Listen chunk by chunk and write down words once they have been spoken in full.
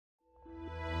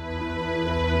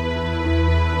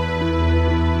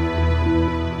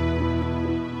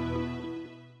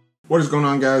What is going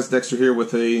on, guys? Dexter here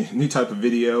with a new type of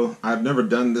video. I've never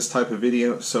done this type of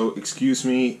video, so excuse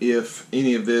me if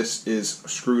any of this is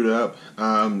screwed up.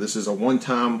 This is a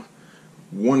one-time,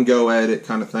 one go at it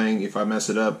kind of thing. If I mess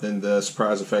it up, then the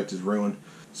surprise effect is ruined.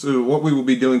 So what we will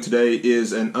be doing today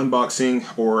is an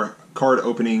unboxing or card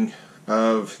opening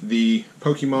of the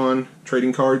Pokemon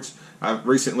trading cards. I've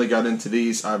recently got into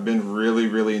these. I've been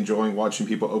really enjoying watching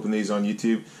people open these on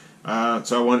YouTube.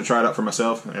 So I wanted to try it out for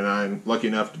myself, and I'm lucky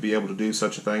enough to be able to do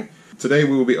such a thing. Today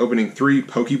we will be opening 3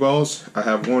 Pokeballs. I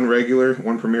have one regular,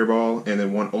 one Premier Ball, and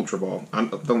then one Ultra Ball. I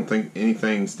don't think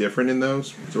anything's different in those.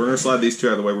 So we're going to slide these two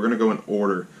out of the way. We're going to go in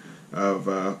order of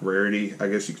rarity, I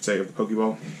guess you could say, of the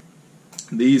Pokeball.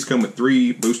 These come with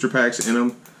 3 booster packs in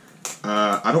them.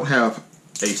 I don't have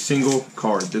a single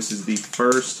card. This is the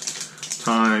first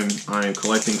time I am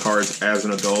collecting cards as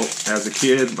an adult. As a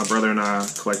kid, my brother and I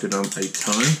collected them a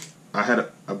ton. I had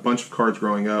a bunch of cards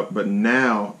growing up, but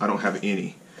now I don't have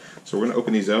any. So we're going to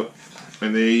open these up.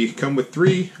 And they come with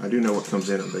 3, I do know what comes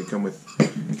in them. They come with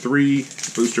 3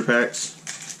 booster packs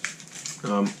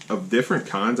of different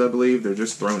kinds, I believe. They're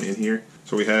just thrown in here.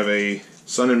 So we have a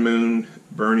Sun and Moon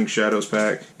Burning Shadows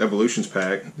pack, Evolutions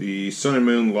pack. The Sun and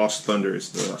Moon Lost Thunder is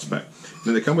the last pack. And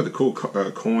then they come with a cool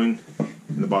coin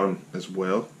in the bottom as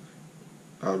well.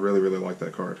 I really like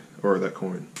that card, or that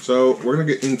coin. So we're going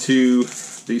to get into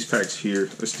these packs here.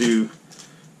 Let's do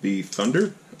the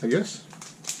Thunder, I guess.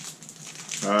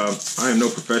 I am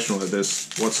no professional at this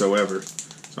whatsoever,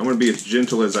 so I'm going to be as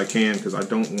gentle as I can because I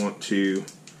don't want to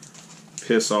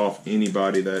piss off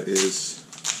anybody that is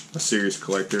a serious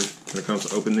collector when it comes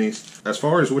to open these. As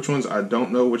far as which ones, I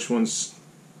don't know which ones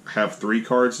have 3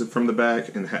 cards from the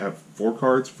back and have 4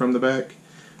 cards from the back.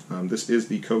 This is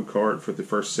the code card for the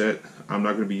first set. I'm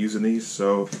not going to be using these,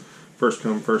 so first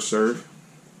come, first serve.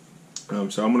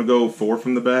 So I'm going to go 4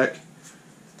 from the back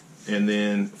and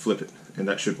then flip it, and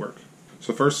that should work.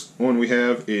 So first one we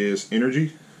have is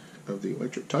Energy of the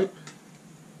electric type.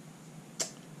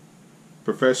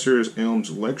 Professor Elm's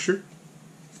Lecture.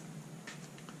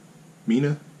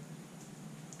 Mina,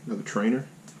 another trainer.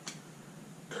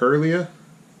 Curlia.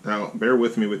 Now, bear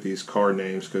with me with these card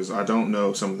names because I don't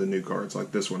know some of the new cards.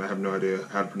 Like this one, I have no idea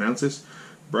how to pronounce this.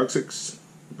 Bruxish,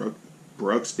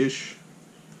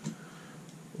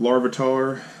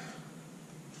 Larvitar,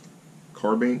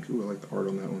 Carbink. Ooh, I like the art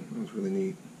on that one. That was really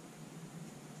neat.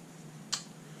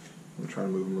 I'm going to try to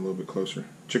move them a little bit closer.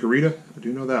 Chikorita, I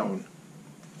do know that one.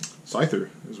 Scyther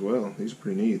as well. These are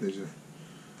pretty neat. These are...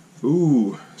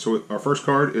 Ooh, so our first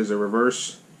card is a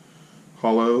reverse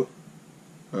holo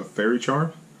of Fairy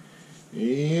Charm.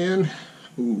 And,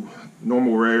 ooh,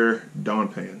 normal rare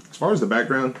Donphan. As far as the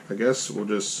background, I guess we'll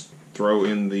just throw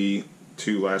in the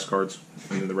 2 last cards,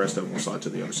 and then the rest of them will slide to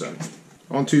the other side.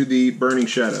 On to the Burning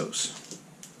Shadows.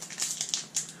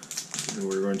 And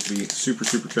we're going to be super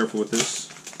careful with this.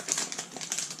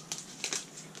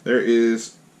 There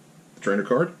is the trainer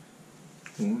card.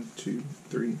 1, 2,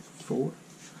 3, 4.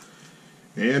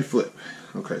 And flip.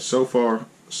 Okay, so far,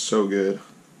 so good.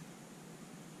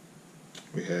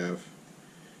 We have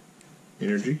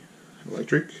Energy,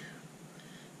 Electric,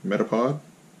 Metapod,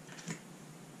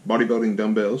 Bodybuilding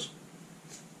Dumbbells,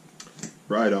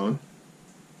 Rhydon,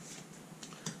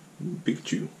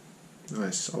 Pikachu.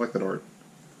 Nice, I like that art.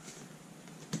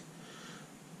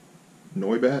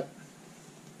 Noibat,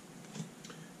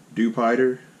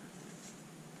 Dewpider,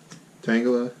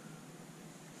 Tangela,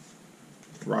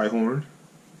 Rhyhorn,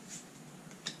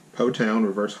 Potown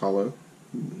Reverse Holo.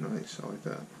 Ooh, nice, I like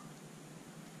that.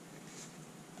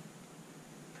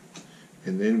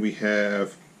 And then we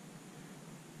have,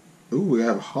 ooh, we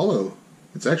have holo.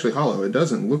 It's actually holo. It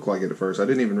doesn't look like it at first. I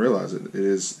didn't even realize it. It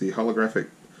is the holographic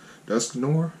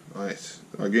Dusknoir. Nice.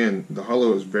 Again, the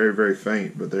holo is very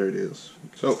faint, but there it is.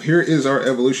 So here is our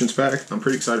Evolutions pack. I'm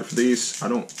pretty excited for these. I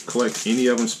don't collect any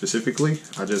of them specifically.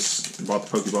 I just bought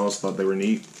the Pokeballs, thought they were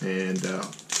neat, and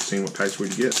seeing what packs we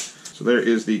could get. So there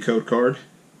is the code card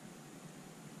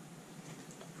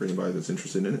for anybody that's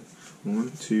interested in it.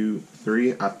 1, 2,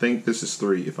 3. I think this is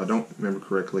 3. If I don't remember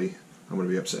correctly, I'm going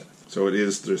to be upset. So it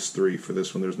is just 3 for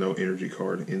this one. There's no energy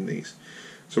card in these.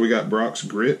 So we got Brock's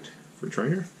Grit for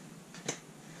trainer.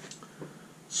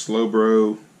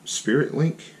 Slowbro Spirit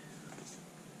Link.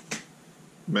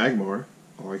 Magmar.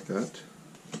 I like that.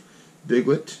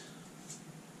 Diglett.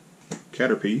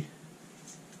 Caterpie.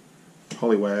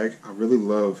 Poliwag. I really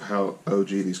love how OG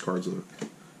these cards look.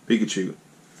 Pikachu.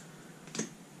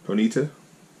 Ponyta.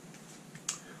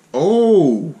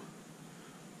 Oh!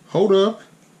 Hold up.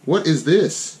 What is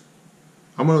this?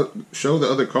 I'm going to show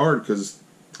the other card because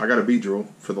I got a Beedrill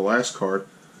for the last card.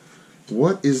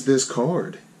 What is this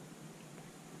card?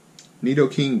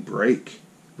 Nidoking Break,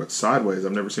 but sideways.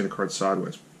 I've never seen a card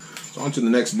sideways. So on to the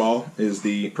next ball is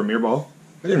the Premier Ball.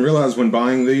 I didn't realize when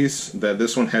buying these that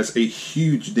this one has a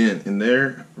huge dent in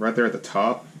there, right there at the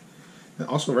top, and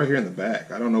also right here in the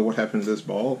back. I don't know what happened to this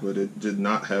ball, but it did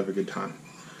not have a good time.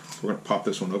 So we're going to pop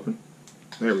this one open.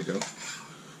 There we go.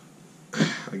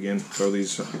 Again, throw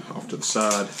these off to the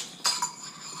side.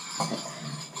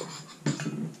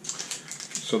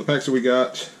 So the packs that we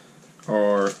got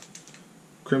are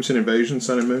Crimson Invasion,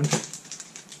 Sun and Moon,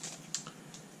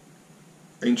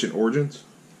 Ancient Origins.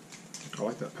 I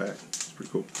like that pack. It's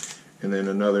pretty cool. And then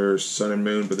another Sun and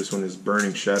Moon, but this one is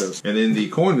Burning Shadows. And then the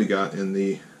coin we got in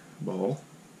the ball.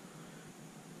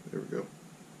 There we go.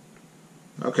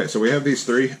 Okay, so we have these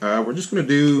three. We're going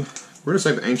to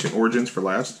save the Ancient Origins for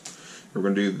last. We're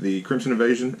going to do the Crimson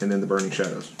Invasion and then the Burning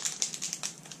Shadows.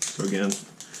 So again,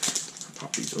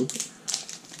 pop these open.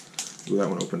 Ooh, that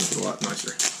one opened up a lot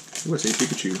nicer. Ooh, I see a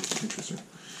Pikachu. Interesting.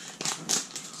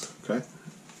 Okay.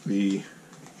 The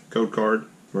code card.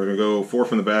 We're going to go 4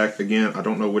 from the back. Again, I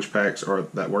don't know which packs are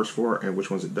that works for and which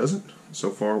ones it doesn't.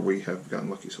 So far, we have gotten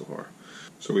lucky so far.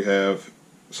 So we have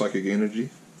Psychic Energy,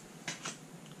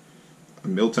 a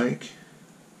Miltank,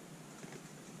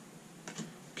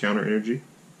 Counter Energy,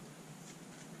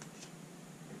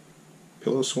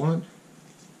 Pillow Swan.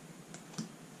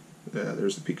 Yeah,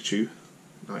 there's the Pikachu.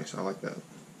 Nice, I like that.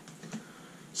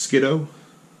 Skiddo.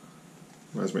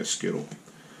 Reminds me of Skittle.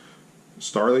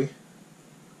 Starly.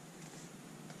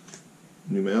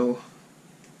 Numel.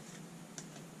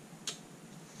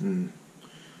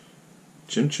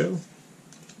 Chimcho.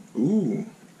 Ooh,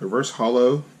 Reverse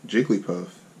Hollow Jigglypuff.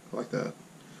 I like that.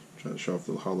 Trying to show off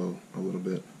the hollow a little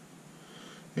bit.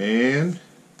 And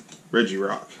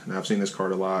Regirock. Now I've seen this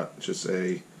card a lot. It's just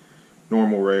a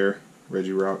normal rare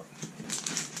Regirock.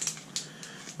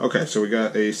 Okay, so we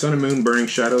got a Sun and Moon Burning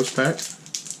Shadows pack.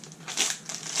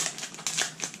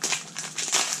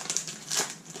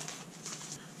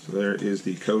 So there is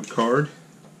the code card.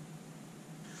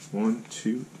 1,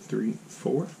 2, 3,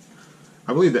 4.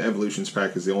 I believe the Evolutions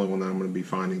pack is the only one that I'm going to be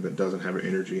finding that doesn't have an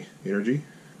energy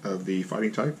of the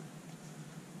fighting type.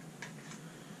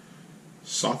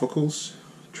 Sophocles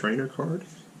Trainer card.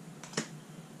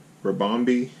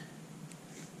 Rabombi.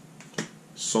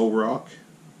 Solrock.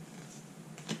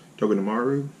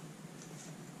 Togedemaru.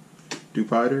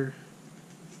 Dewpider.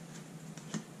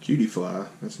 Cutiefly.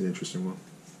 That's an interesting one.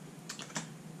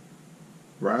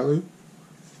 Rylu.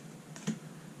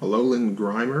 Alolan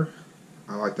Grimer.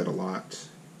 I like that a lot.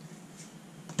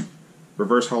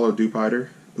 Reverse Hollow Dewpider.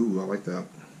 Ooh, I like that.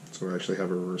 So I actually have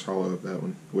a Reverse Hollow of that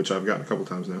one, which I've gotten a couple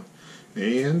times now.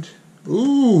 And,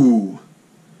 ooh!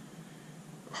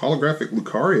 Holographic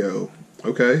Lucario.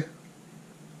 Okay.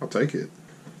 I'll take it.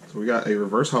 So we got a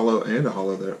Reverse Hollow and a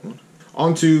Hollow that one.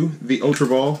 On to the Ultra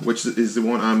Ball, which is the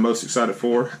one I'm most excited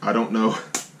for. I don't know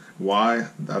why.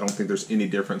 I don't think there's any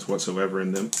difference whatsoever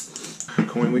in them.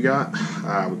 Coin we got.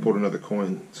 We pulled another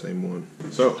coin, same one.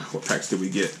 So, what packs did we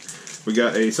get? We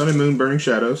got a Sun and Moon Burning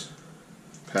Shadows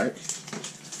pack.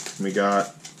 And we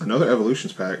got another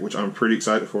Evolutions pack, which I'm pretty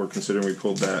excited for considering we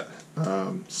pulled that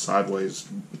sideways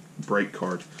break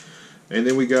card. And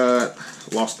then we got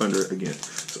Lost Thunder again.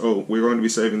 So we're going to be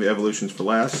saving the Evolutions for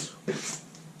last.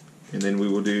 And then we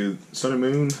will do Sun and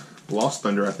Moon, Lost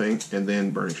Thunder, I think, and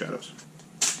then Burning Shadows.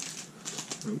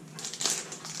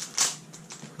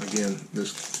 Again,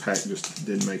 this pack just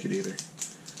didn't make it either.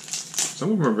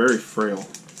 Some of them are very frail.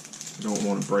 You don't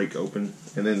want to break open,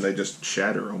 and then they just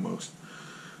shatter almost.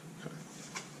 Okay.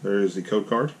 There is the code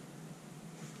card.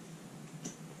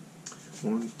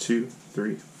 1, 2,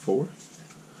 3, 4.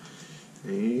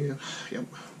 And, yep,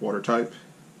 water type.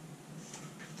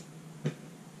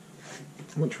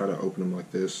 I'm going to try to open them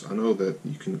like this. I know that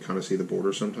you can kind of see the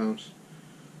border sometimes.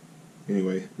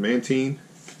 Anyway, Mantine.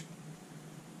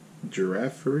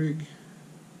 Girafarig.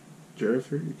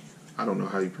 I don't know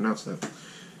how you pronounce that.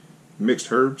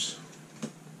 Mixed Herbs.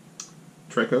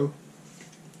 Trico.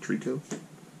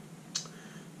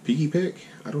 Piggypeck.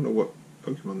 I don't know what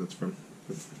Pokemon that's from,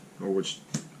 or which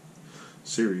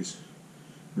series.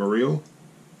 Mariel.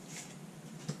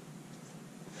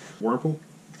 Wurmple.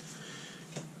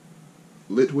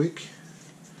 Litwick.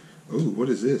 Ooh, what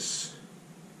is this?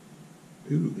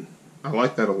 Ooh, I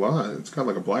like that a lot. It's got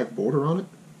like a black border on it.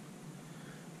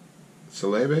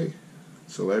 Celebi.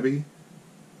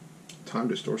 Time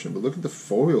Distortion. But look at the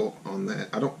foil on that.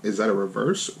 Is that a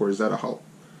reverse or is that a hollow?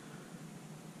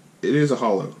 It is a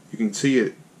hollow. You can see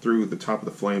it through the top of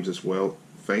the flames as well,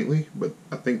 faintly, but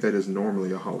I think that is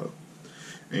normally a hollow.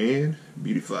 And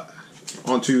Beautifly.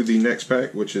 On to the next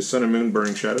pack, which is Sun and Moon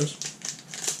Burning Shadows.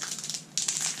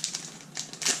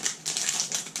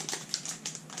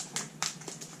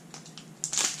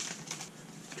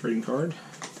 Trading card.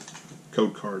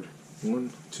 Code card.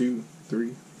 1, 2,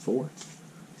 3, 4.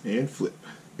 And flip.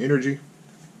 Energy.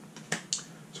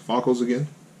 Falkles again.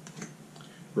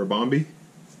 Rabombi.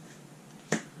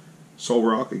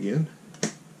 Solrock again.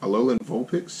 Alolan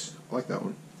Vulpix. I like that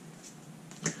one.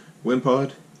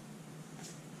 Wimpod.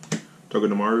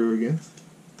 Togedemaru again.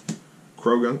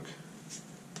 Krogunk.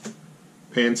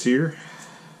 Pansear.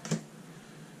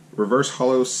 Reverse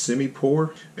Hollow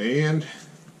Simipour. And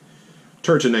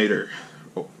Turtonator.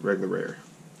 Oh, regular rare.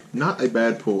 Not a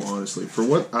bad pull, honestly. For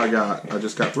what I got, I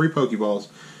just got 3 Pokeballs.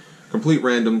 Complete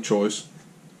random choice.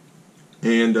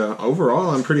 And overall,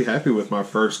 I'm pretty happy with my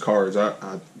first cards.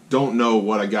 I don't know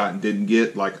what I got and didn't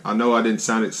get. Like, I know I didn't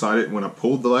sound excited when I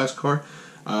pulled the last card.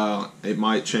 It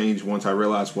might change once I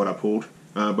realize what I pulled.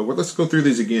 But let's go through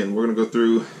these again. We're going to go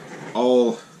through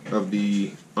all of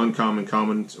the uncommon,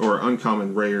 commons, or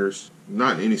uncommon rares.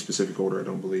 Not in any specific order, I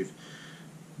don't believe.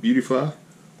 Beautifly.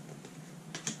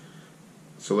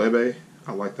 Celebi.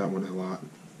 I like that one a lot.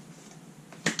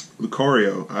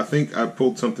 Lucario. I think I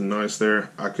pulled something nice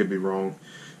there. I could be wrong.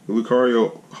 The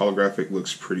Lucario holographic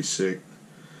looks pretty sick.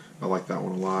 I like that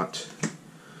one a lot.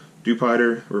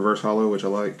 Dewpider, reverse hollow, which I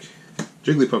like.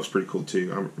 Jigglypuff's pretty cool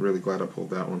too. I'm really glad I pulled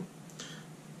that one.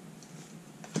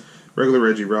 Regular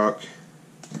Regirock.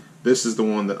 This is the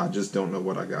one that I just don't know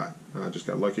what I got. I just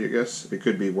got lucky, I guess. It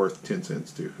could be worth 10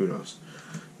 cents too. Who knows?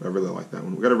 I really like that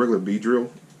one. We got a regular Beedrill,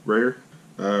 rare.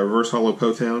 Reverse hollow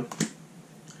Potown.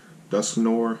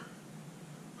 Dusknoir.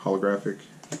 Holographic.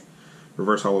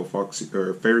 Reverse hollow Foxy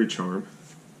or Fairy Charm.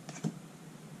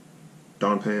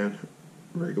 Donphan,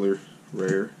 regular,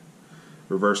 rare.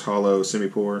 Reverse hollow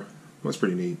Simipour. That's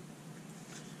pretty neat.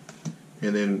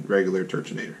 And then regular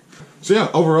Turtonator. So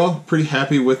yeah, overall, pretty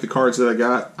happy with the cards that I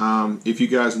got. If you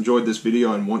guys enjoyed this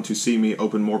video and want to see me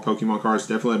open more Pokemon cards,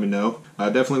 definitely let me know.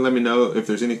 Definitely let me know if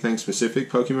there's anything specific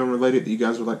Pokemon related that you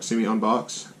guys would like to see me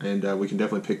unbox, and we can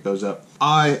definitely pick those up.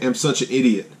 I am such an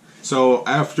idiot. So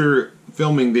after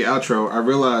filming the outro, I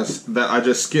realized that I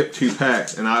just skipped 2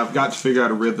 packs, and I've got to figure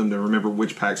out a rhythm to remember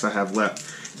which packs I have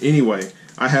left. Anyway,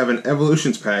 I have an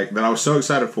Evolutions pack that I was so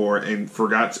excited for and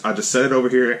forgot. I just set it over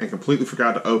here and completely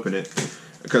forgot to open it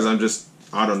because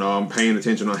I don't know, I'm paying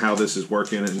attention on how this is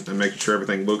working and making sure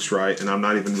everything looks right, and I'm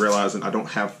not even realizing I don't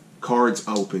have cards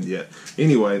opened yet.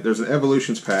 Anyway, there's an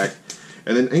Evolutions pack.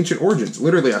 And then Ancient Origins.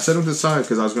 Literally, I set them to the side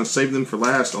because I was going to save them for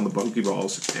last on the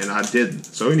Pokeballs, and I didn't.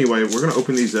 So anyway, we're going to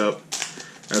open these up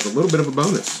as a little bit of a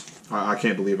bonus. I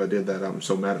can't believe I did that. I'm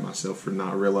so mad at myself for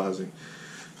not realizing.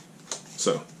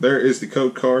 So, there is the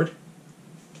code card.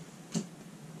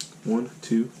 1,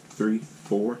 2, 3,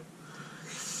 4.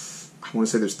 I want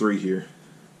to say there's 3 here.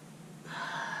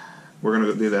 We're going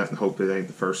to do that and hope it ain't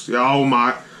the first. Oh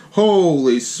my,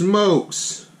 holy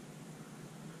smokes.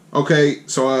 Okay,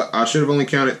 so I should have only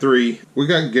counted 3. We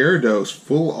got Gyarados,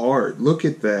 full art. Look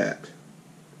at that.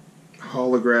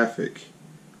 Holographic.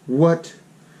 What?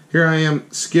 Here I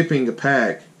am skipping a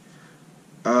pack.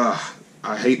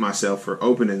 I hate myself for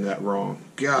opening that wrong.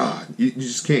 God, you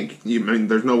just can't. I mean,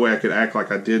 there's no way I could act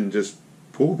like I did and just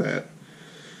pull that.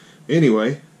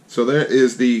 Anyway, so there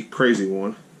is the crazy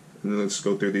one. And then let's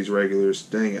go through these regulars.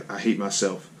 Dang it, I hate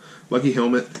myself. Lucky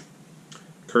Helmet.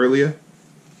 Curlia.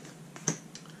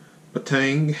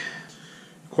 Batang,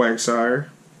 Quagsire,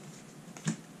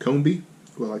 Combee,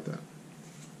 ooh, I like that,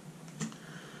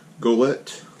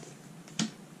 Golett,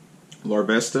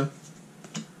 Larvesta,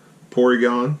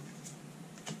 Porygon,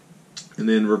 and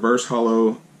then Reverse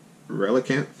Hollow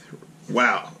Relicanth.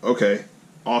 Wow, okay,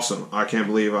 awesome. I can't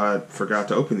believe I forgot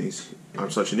to open these.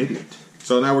 I'm such an idiot.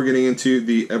 So now we're getting into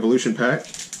the Evolution Pack.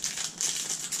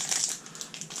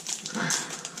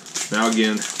 Now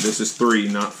again, this is 3,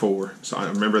 not 4. So I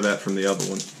remember that from the other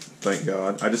one. Thank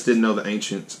God. I just didn't know the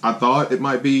Ancients. I thought it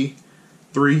might be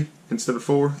 3 instead of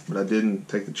 4, but I didn't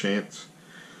take the chance.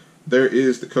 There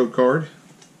is the code card.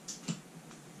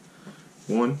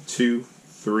 1, 2,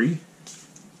 3.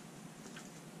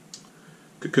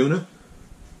 Kakuna.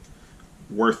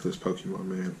 Worthless Pokemon,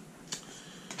 man.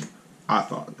 I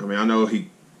thought. I mean, I know he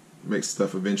makes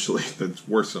stuff eventually that's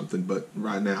worth something, but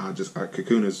right now,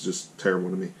 Kakuna's just terrible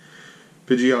to me.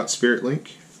 Pidgeot Spirit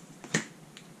Link.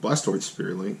 Blastoise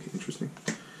Spirit Link. Interesting.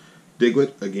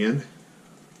 Diglett again.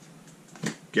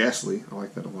 Ghastly. I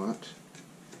like that a lot.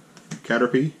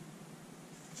 Caterpie.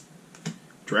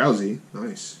 Drowsy.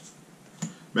 Nice.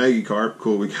 Magikarp.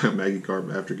 Cool, we got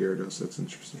Magikarp after Gyarados. That's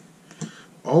interesting.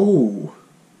 Oh!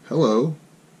 Hello.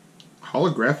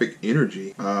 Holographic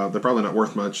Energy. They're probably not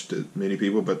worth much to many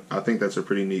people, but I think that's a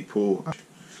pretty neat pull.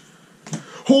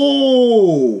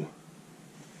 Oh!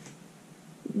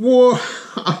 Whoa!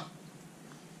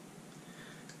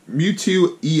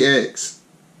 Mewtwo EX.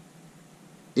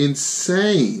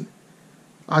 Insane.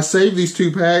 I saved these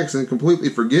 2 packs and completely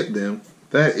forget them.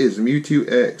 That is Mewtwo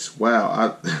X.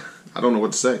 Wow. I don't know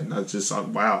what to say. That's just,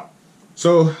 wow.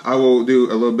 So, I will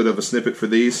do a little bit of a snippet for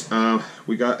these.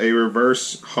 We got a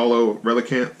reverse holo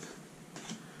Relicanth,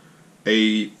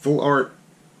 a full art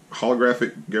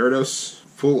holographic Gyarados,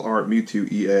 full art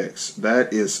Mewtwo EX.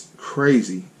 That is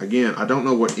crazy. Again, I don't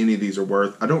know what any of these are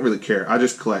worth. I don't really care. I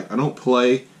just collect. I don't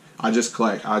play. I just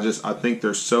collect. I think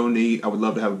they're so neat. I would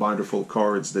love to have a binder full of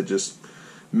cards that just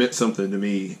meant something to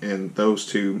me, and those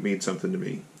 2 mean something to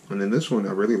me. And then this one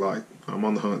I really like. I'm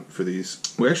on the hunt for these.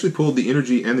 We actually pulled the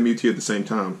Energy and the Mewtwo at the same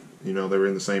time. You know, they were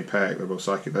in the same pack. They're both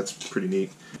psychic. That's pretty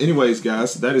neat. Anyways,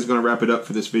 guys, that is going to wrap it up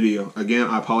for this video. Again,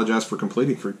 I apologize for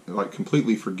completely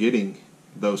forgetting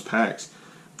those packs.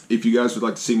 If you guys would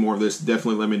like to see more of this,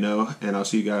 definitely let me know, and I'll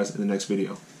see you guys in the next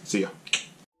video. See ya.